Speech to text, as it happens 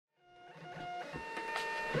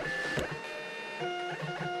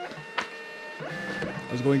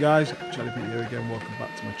How's it going, guys? Chaddypete here again, welcome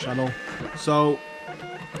back to my channel. So,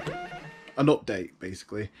 an update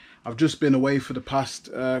basically. I've just been away for the past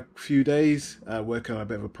few days, working on a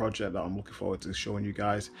bit of a project that I'm looking forward to showing you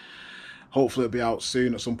guys. Hopefully it'll be out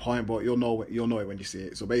soon at some point, but you'll know it when you see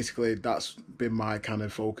it. So basically that's been my kind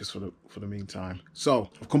of focus for the meantime. So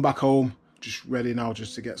I've come back home, just ready now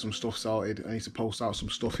just to get some stuff sorted. I need to post out some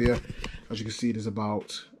stuff here. As you can see, there's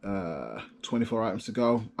about 24 items to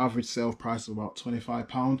go. Average sale price of about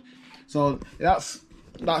 £25. So that's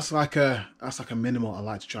like a minimal I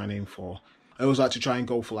like to try and aim for. I always like to try and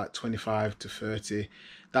go for like 25 to 30.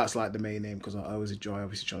 That's like the main aim, because I always enjoy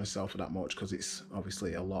obviously trying to sell for that much, because it's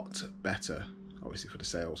obviously a lot better obviously for the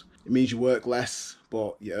sales. It means you work less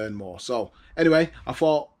but you earn more. So anyway, I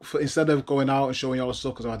thought instead of going out and showing you all the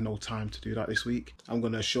stuff, because I had no time to do that this week, I'm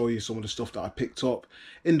going to show you some of the stuff that I picked up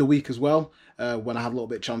in the week as well, when I had a little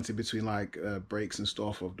bit chanted between like breaks and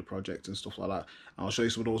stuff of the project and stuff like that. And I'll show you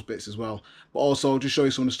some of those bits as well, but also just show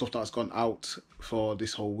you some of the stuff that's gone out for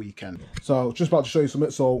this whole weekend. So just about to show you some.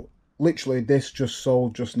 So literally this just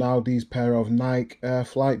sold just now, these pair of Nike Air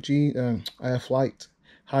Flight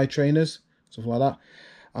high trainers, stuff like that,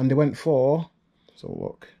 and they went for, so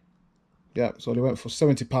look, yeah, so they went for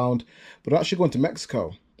 £70, but they're actually going to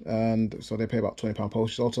Mexico, and so they pay about £20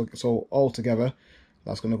 postage. So altogether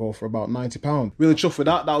that's going to go for about £90. Really chuffed with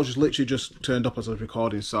that. That was just literally just turned up as I was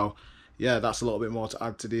recording, so yeah, that's a little bit more to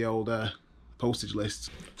add to the old postage list.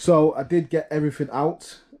 So I did get everything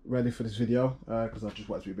out ready for this video, because I just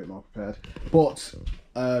wanted to be a bit more prepared, but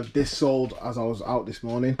this sold as I was out this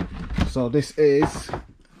morning. So this is,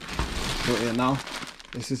 put it here now,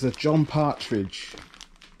 this is a John Partridge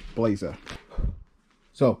blazer.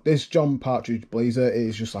 So this John Partridge blazer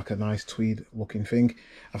is just like a nice tweed looking thing.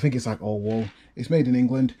 I think it's like all wool. It's made in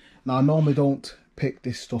England. Now I normally don't pick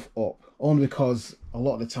this stuff up, only because a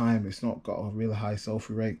lot of the time it's not got a really high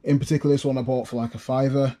sell-through rate. In particular, this one I bought for like a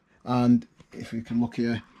 £5, and if you can look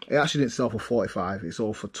here, it actually didn't sell for 45, it's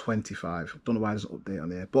all for 25. Don't know why there's an update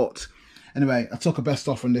on here, but anyway, I took a best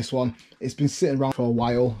offer on this one. It's been sitting around for a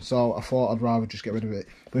while, so I thought I'd rather just get rid of it.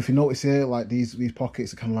 But if you notice here, like these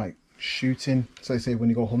pockets are kind of like shooting, so say when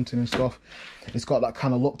you go hunting and stuff, it's got that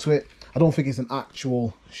kind of look to it. I don't think it's an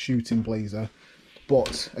actual shooting blazer,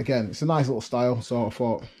 but again, it's a nice little style, so I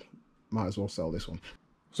thought might as well sell this one.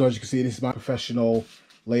 So as you can see, this is my professional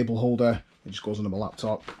label holder. It just goes under my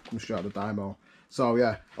laptop, comes straight out of the Dymo. So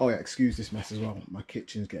yeah, oh yeah, excuse this mess as well. My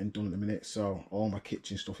kitchen's getting done in a minute, so all my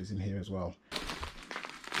kitchen stuff is in here as well.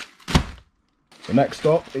 So next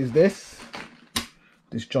up is this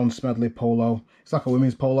John Smedley polo. It's like a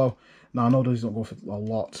women's polo. Now I know these don't go for a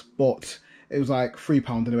lot, but it was like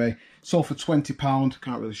 £3 anyway. Sold for £20.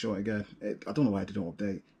 Can't really show it again. I don't know why I didn't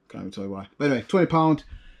update. Can't even tell you why. But anyway, £20.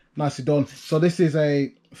 Nicely done. So this is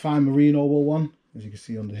a fine merino wool one, as you can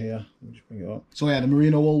see under here. Let me just bring it up. So yeah, the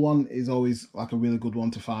merino wool one is always like a really good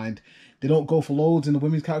one to find. They don't go for loads in the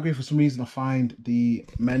women's category. For some reason I find the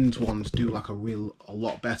men's ones do like a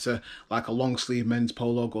lot better. Like a long sleeve men's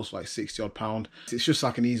polo goes for like 60 odd £60. It's just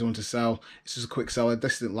like an easy one to sell. It's just a quick seller.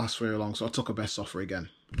 This didn't last very long, so I took a best offer again.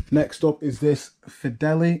 Next up is this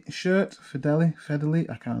Fedeli shirt. Fedeli,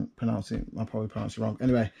 I can't pronounce it. I'll probably pronounce it wrong.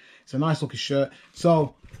 Anyway, it's a nice looking shirt.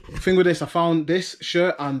 So the thing with this, I found this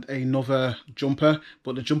shirt and another jumper,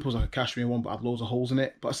 but the jumper was like a cashmere one, but had loads of holes in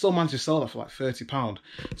it. But I still managed to sell that for like £30.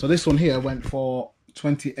 So this one here went for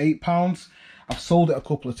 £28. I've sold it a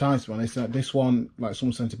couple of times, man. This one, like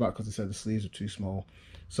someone sent it back because they said the sleeves were too small.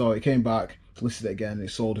 So it came back, listed it again, and it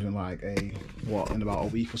sold within like in about a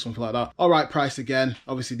week or something like that. All right, price again.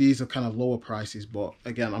 Obviously these are kind of lower prices, but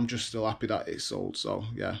again, I'm just still happy that it sold. So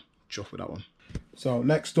yeah, chuffed with that one. So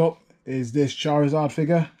next up is this Charizard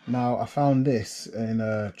figure. Now I found this in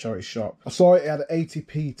a charity shop. I saw it had an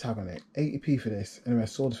 80p tag on it. 80p for this. Anyway, I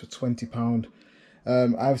sold it for £20.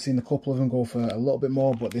 I've seen a couple of them go for a little bit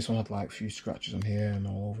more, but this one had like a few scratches on here and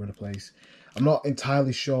all over the place. I'm not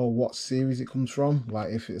entirely sure what series it comes from, like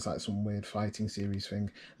if it's like some weird fighting series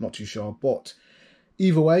thing, not too sure, but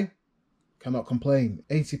either way, cannot complain.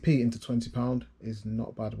 80p into £20 is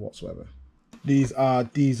not bad whatsoever. These are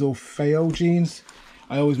Diesel Feo jeans.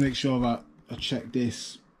 I always make sure that I check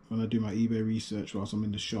this when I do my eBay research whilst I'm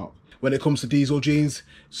in the shop. When it comes to Diesel jeans,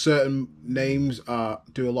 certain names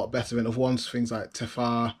do a lot better than other ones. Things like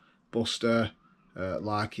Tefar, Buster,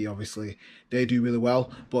 Larky, obviously, they do really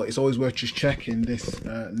well, but it's always worth just checking this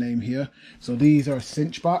name here. So these are a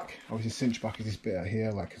cinch back. Obviously cinch back is this bit out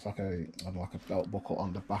here, like it's like a belt buckle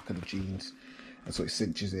on the back of the jeans, and so it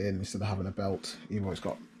cinches it in instead of having a belt, even though it's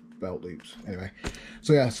got belt loops. Anyway,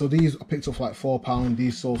 so yeah, so these I picked up for like £4.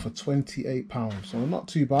 These sold for £28, so not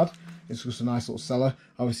too bad. It's just a nice little seller.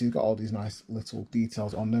 Obviously, you've got all these nice little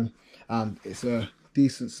details on them, and it's a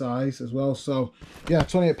decent size as well. So yeah,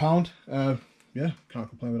 £28. Yeah, can't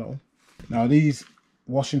complain with that one. Now these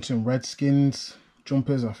Washington Redskins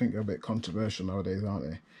jumpers, I think they're a bit controversial nowadays, aren't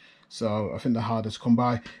they? So I think they're harder to come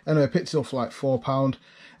by. Anyway, I picked it up for like £4.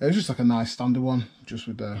 It was just like a nice standard one, just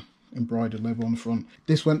with the embroidered label on the front.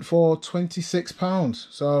 This went for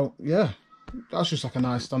 £26. So yeah, that's just like a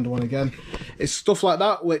nice standard one again. It's stuff like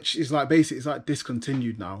that which is like basically it's like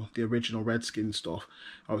discontinued now, the original Redskin stuff.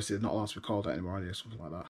 Obviously they're not allowed to be called that anymore, are they, or something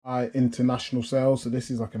like that. International sales, so this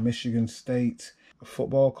is like a Michigan State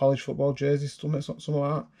football, college football jersey, something like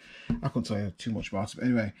that. I couldn't tell you too much about it, but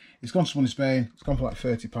anyway, it's gone to someone in Spain. It's gone for like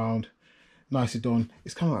 £30. Nicely done.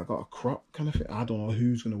 It's kind of like got a crop kind of thing. I don't know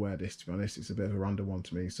who's going to wear this, to be honest. It's a bit of a random one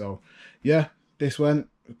to me. So yeah, this went.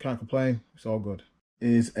 Can't complain. It's all good.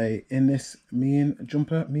 Is a In This Mean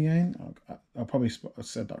jumper. Mean. I probably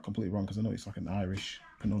said that completely wrong because I know it's like an Irish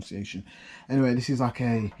pronunciation. Anyway, this is like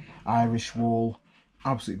a Irish wool.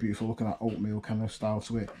 Absolutely beautiful. Look at that oatmeal kind of style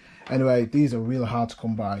to it. Anyway, these are really hard to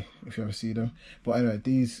come by if you ever see them. But anyway,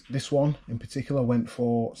 this one in particular went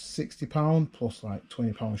for £60 plus like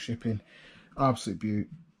 £20 shipping. Absolute beaut.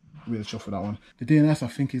 Really chuffed with that one. The DNS I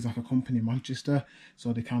think is like a company in Manchester,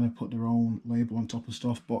 so they kind of put their own label on top of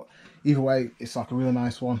stuff, but either way it's like a really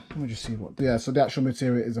nice one. Let me just see what. Yeah, so the actual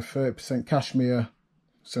material is a 30% cashmere,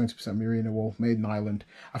 70% merino wool, made in Ireland.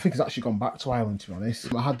 I think it's actually gone back to Ireland, to be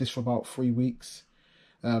honest. I had this for about 3 weeks.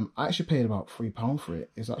 I actually paid about £3 for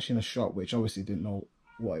it. It's actually in a shop which obviously didn't know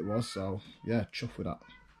what it was, so yeah, chuffed with that.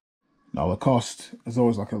 Now the cost is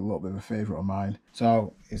always like a little bit of a favourite of mine.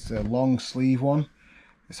 So it's a long sleeve one.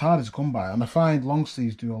 It's harder to come by, and I find long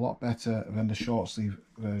sleeves do a lot better than the short sleeve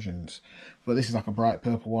versions. But this is like a bright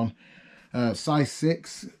purple one. Size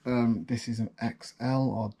 6, this is an XL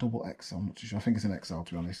or double XL, I'm not too sure. I think it's an XL,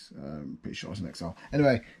 to be honest. Pretty sure it's an XL.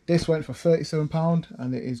 Anyway, this went for £37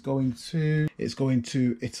 and it is going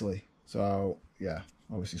to Italy. So yeah,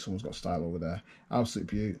 obviously someone's got style over there. Absolute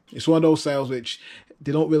beauty. It's one of those sales which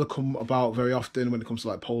they don't really come about very often when it comes to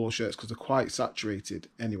like polo shirts because they're quite saturated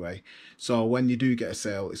anyway. So when you do get a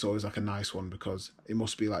sale, it's always like a nice one because it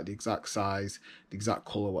must be like the exact size, the exact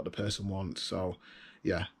colour, what the person wants. So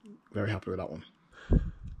yeah, very happy with that one.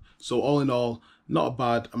 So all in all, not a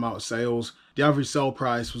bad amount of sales. The average sale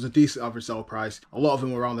price was a decent average sale price. A lot of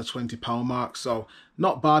them were around the £20 mark, so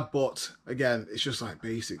not bad, but again, it's just like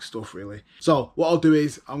basic stuff really. So what I'll do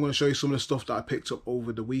is I'm going to show you some of the stuff that I picked up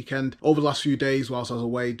over the weekend, over the last few days whilst I was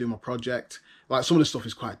away doing my project. Like some of the stuff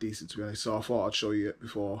is quite decent, to be honest, so I thought I'd show you it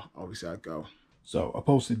before obviously I go. So I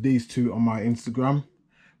posted these two on my Instagram,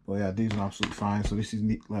 but yeah, these are absolutely fine. So this is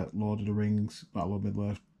Lord of the Rings, Battle of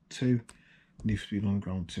Middle-earth 2, Need for Speed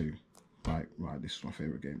Underground 2. Right, this is my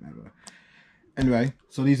favourite game ever. Anyway,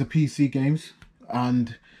 so these are PC games,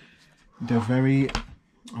 and they're very,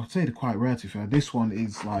 I would say they're quite rare to be fair. This one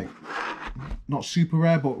is like, not super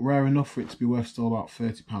rare, but rare enough for it to be worth still about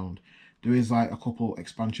 £30. There is like a couple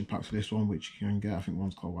expansion packs for this one, which you can get. I think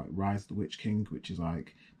one's called like Rise of the Witch King, which is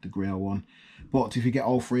like the Grail one. But if you get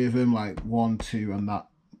all 3 of them, like 1, 2, and that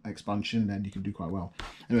expansion, then you can do quite well.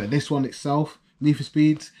 Anyway, this one itself, Need for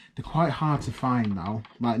Speeds, they're quite hard to find now.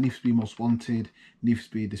 Like Need for Speed Most Wanted, Need for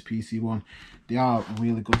Speed, this PC one, they are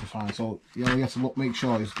really good to find. So you have to look, make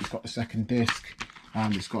sure it's got the second disc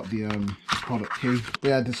and it's got the product key. But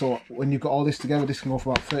yeah, so when you've got all this together, this can go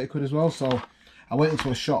for about 30 quid as well. So I went into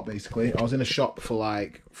a shop basically. I was in a shop for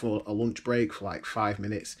a lunch break for like 5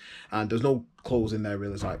 minutes, and there's no clothes in there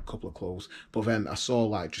really, there's like a couple of clothes. But then I saw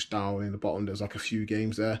like just down in the bottom there's like a few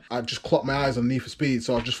games there. I just clocked my eyes on Need for Speed,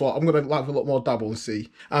 so I just thought I'm gonna like a lot more dabble and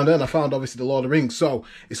see. And then I found obviously the Lord of the Rings, so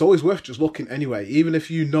it's always worth just looking anyway. Even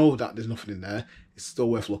if you know that there's nothing in there, it's still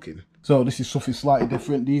worth looking. So this is something slightly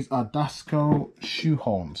different. These are Dasco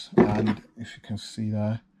shoehorns, and if you can see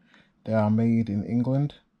there, they are made in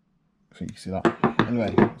England. I think you can see that.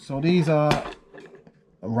 Anyway, so these are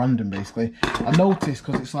random basically. I noticed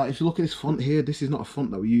because it's like, if you look at this font here, this is not a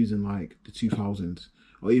font that we use in like the 2000s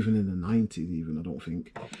or even in the 90s even, I don't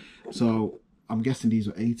think. So I'm guessing these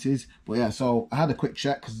were 80s. But yeah, so I had a quick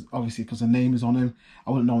check because obviously because the name is on him.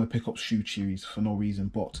 I wouldn't normally pick up shoe chewies for no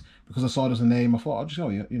reason, but because I saw there's a name, I thought I'll just go,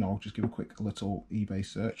 you know, just give a quick little eBay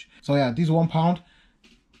search. So yeah, these are £1,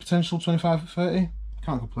 potential 25 to 30.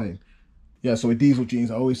 Can't complain. Yeah, so with diesel jeans,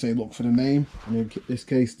 I always say look for the name. And in this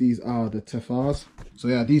case, these are the Tefars. So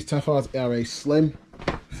yeah, these Tefars are a slim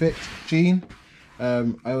fit jean.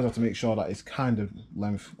 I always have to make sure that it's kind of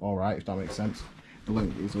length all right, if that makes sense. the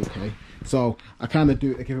length is okay. So I kind of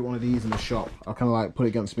give it one of these in the shop. I kind of like put it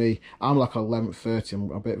against me. I'm like 11:30.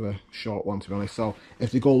 I'm a bit of a short one, to be honest. So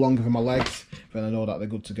if they go longer than my legs, then I know that they're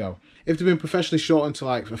good to go. If they've been professionally shortened to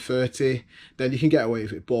like a 30, then you can get away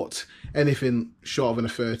with it. But anything shorter than a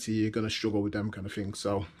 30, you're gonna struggle with them kind of things.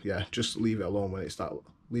 So yeah, just leave it alone when it's that.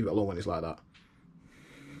 Leave it alone when it's like that.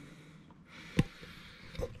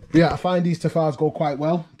 Yeah, I find these Tefars go quite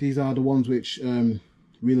well. These are the ones which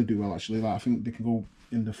really do well, actually. Like, I think they can go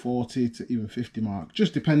in the 40 to even 50 mark,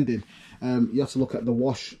 just depending. You have to look at the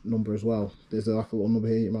wash number as well. There's like a little number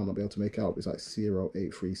here you might not be able to make out. It's like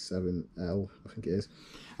 0837L, I think it is.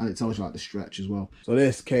 And it tells you like the stretch as well. So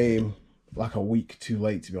this came like a week too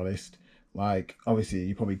late, to be honest. Like, obviously,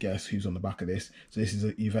 you probably guess who's on the back of this. So this is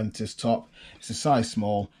a Juventus top. It's a size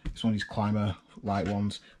small. It's one of these climber light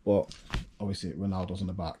ones, but obviously Ronaldo's on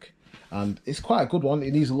the back. And it's quite a good one.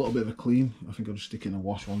 It needs a little bit of a clean. I think I'll just stick it in a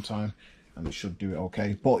wash one time and it should do it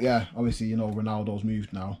okay. But yeah, obviously, you know, Ronaldo's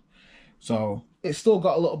moved now. So it's still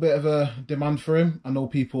got a little bit of a demand for him. I know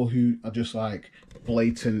people who are just like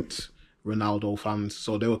blatant Ronaldo fans.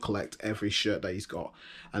 So they will collect every shirt that he's got.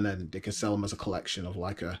 And then they can sell them as a collection of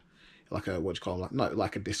like a what do you call them? Like, not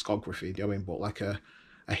like a discography, do you know what I mean? But like a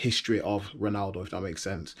history of Ronaldo, if that makes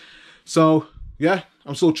sense. So yeah,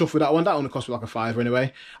 I'm still chuffed with that one. That only cost me like a £5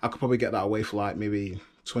 anyway. I could probably get that away for like maybe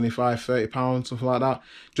 £25–30, something like that.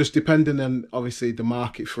 Just depending on obviously the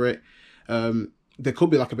market for it. There could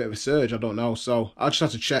be like a bit of a surge, I don't know. So I just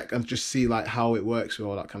have to check and just see like how it works with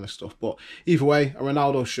all that kind of stuff. But either way, a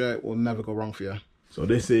Ronaldo shirt will never go wrong for you. So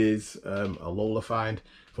this is a Lola find.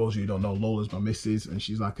 For those of you who don't know, Lola's my missus, and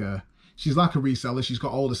she's like a reseller. She's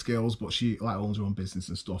got all the skills, but she like owns her own business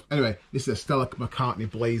and stuff. Anyway, this is a Stella McCartney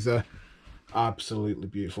blazer. Absolutely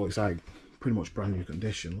beautiful. It's like pretty much brand new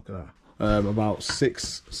condition. Look at that. About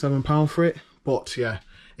 £6–7 for it. But yeah,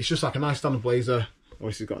 it's just like a nice standard blazer.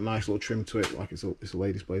 Obviously, it's got a nice little trim to it, like it's a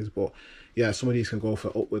ladies' blazer. But yeah, some of these can go for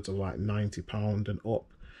upwards of like £90 and up.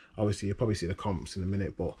 Obviously, you'll probably see the comps in a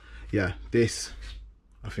minute. But yeah, this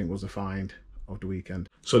I think was a find of the weekend.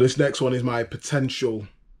 So this next one is my potential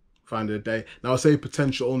find of the day. Now I say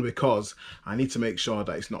potential only because I need to make sure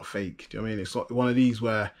that it's not fake. Do you know what I mean? It's one of these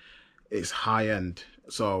where it's high end,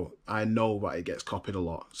 so I know that it gets copied a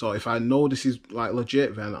lot. So if I know this is like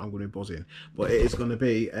legit, then I'm going to be buzzing. But it is going to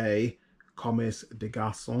be a Comme des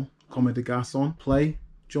Garçons play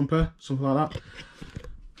jumper, something like that.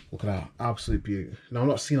 Look at that, absolute beauty. Now, I've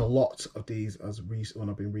not seen a lot of these when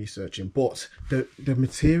I've been researching, but the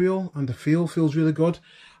material and the feel feels really good.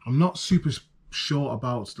 I'm not super sure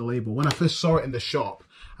about the label. When I first saw it in the shop,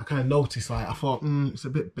 I kind of noticed, like, I thought, it's a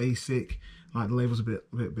bit basic. Like, the label's a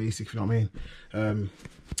bit basic, if you know what I mean.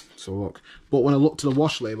 So look, but when I look to the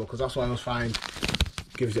wash label, because that's what I always find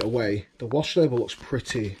gives it away, the wash label looks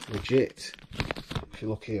pretty legit. If you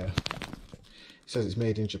look here, it says it's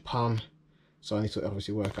made in Japan. So I need to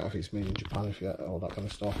obviously work out if it's made in Japan, if you all that kind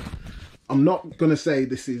of stuff. I'm not going to say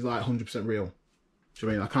this is like 100% real. Do you know what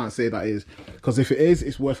I mean? I can't say that is, because if it is,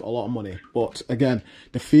 it's worth a lot of money. But again,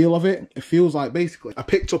 the feel of it, it feels like basically, I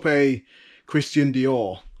picked up a Christian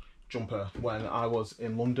Dior jumper when I was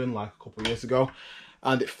in London like a couple of years ago,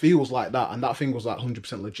 and it feels like that, and that thing was like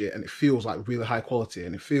 100% legit, and it feels like really high quality,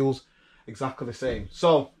 and it feels exactly the same.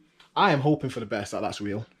 So I am hoping for the best that that's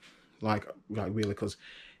real, like really, because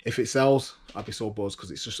if it sells, I'd be so buzzed, because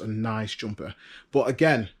it's just a nice jumper. But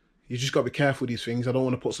again, you just got to be careful with these things. I don't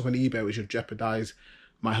want to put something on eBay which would jeopardize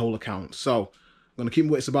my whole account. So I'm going to keep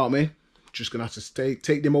my wits about me. Just going to have to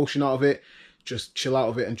take the emotion out of it, just chill out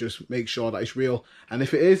of it, and just make sure that it's real. And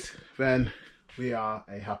if it is, then we are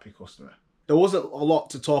a happy customer. There wasn't a lot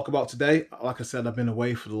to talk about today. Like I said, I've been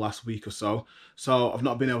away for the last week or so, so I've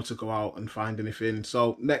not been able to go out and find anything.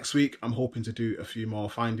 So next week, I'm hoping to do a few more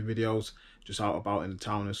finding videos, just out about in the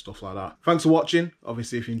town and stuff like that. Thanks for watching.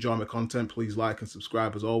 Obviously, if you enjoy my content, please like and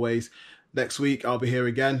subscribe as always. Next week, I'll be here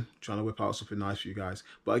again, trying to whip out something nice for you guys.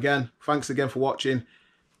 But again, thanks again for watching.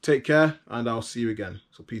 Take care, and I'll see you again.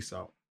 So peace out.